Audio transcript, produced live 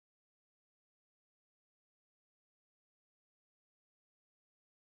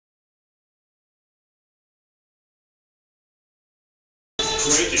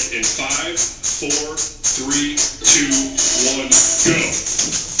Crank it in 5, 4, 3, 2, 1, go.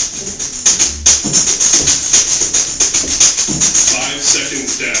 5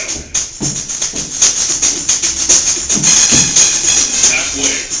 seconds down.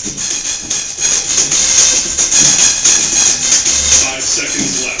 Halfway. 5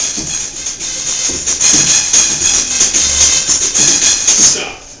 seconds left.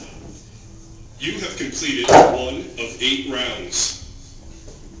 Stop. You have completed 1 of 8 rounds.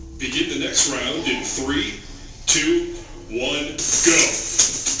 Begin the next round in 3, 2, 1, go.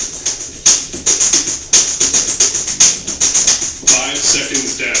 5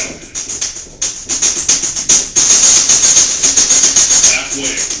 seconds down.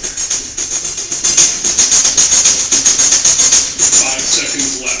 Halfway. 5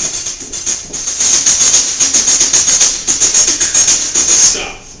 seconds left.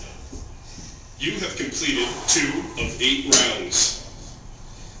 Stop. You have completed 2 of 8 rounds.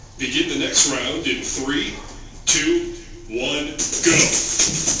 Begin the next round in 3, 2, 1, go.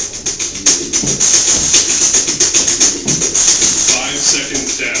 5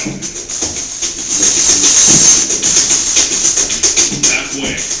 seconds down.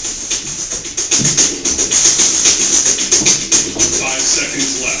 Halfway. 5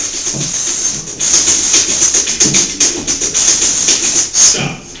 seconds left.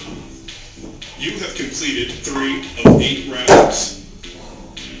 Stop. You have completed 3 of 8 rounds.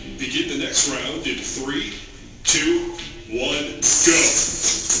 Begin the next round in 3, 2, 1, go.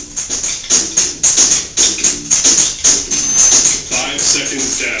 5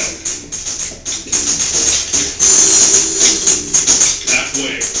 seconds down.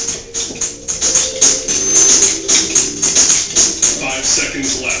 Halfway. 5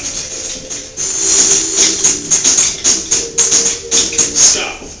 seconds left.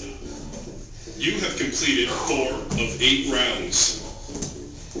 Stop. You have completed 4 of 8 rounds.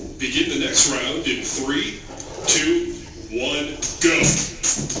 Begin the next round in 3, 2, 1, go.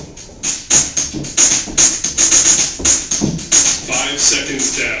 5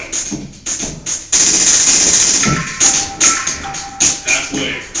 seconds down.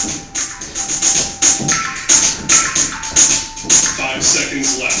 Halfway. 5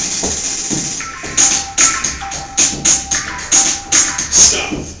 seconds left.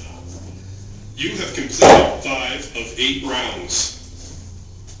 Stop. You have completed 5 of 8 rounds.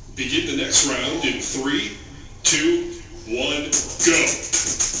 Begin the next round in 3, 2, 1, go.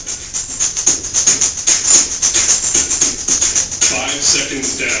 5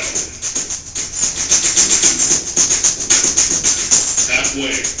 seconds down.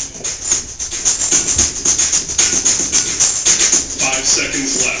 Halfway. 5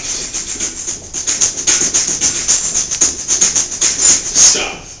 seconds left.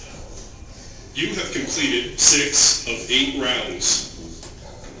 Stop. You have completed 6 of 8 rounds.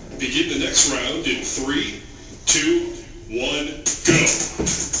 Begin the next round in 3, 2, 1, go.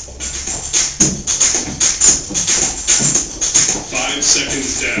 5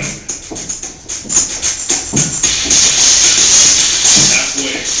 seconds down.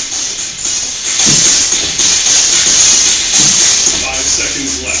 Halfway. 5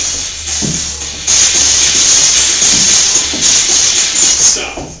 seconds left.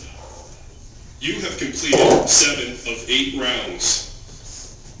 Stop. You have completed 7 of 8 rounds.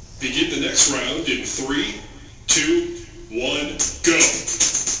 Begin the next round in 3, 2, 1, go.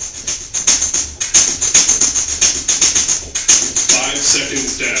 5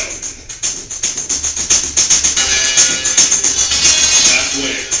 seconds down.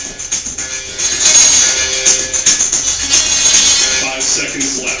 Halfway. 5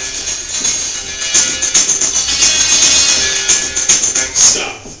 seconds left.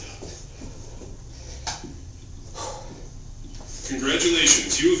 Stop.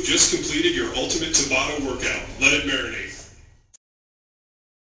 Congratulations, you have just completed your ultimate Tabata workout. Let it marinate.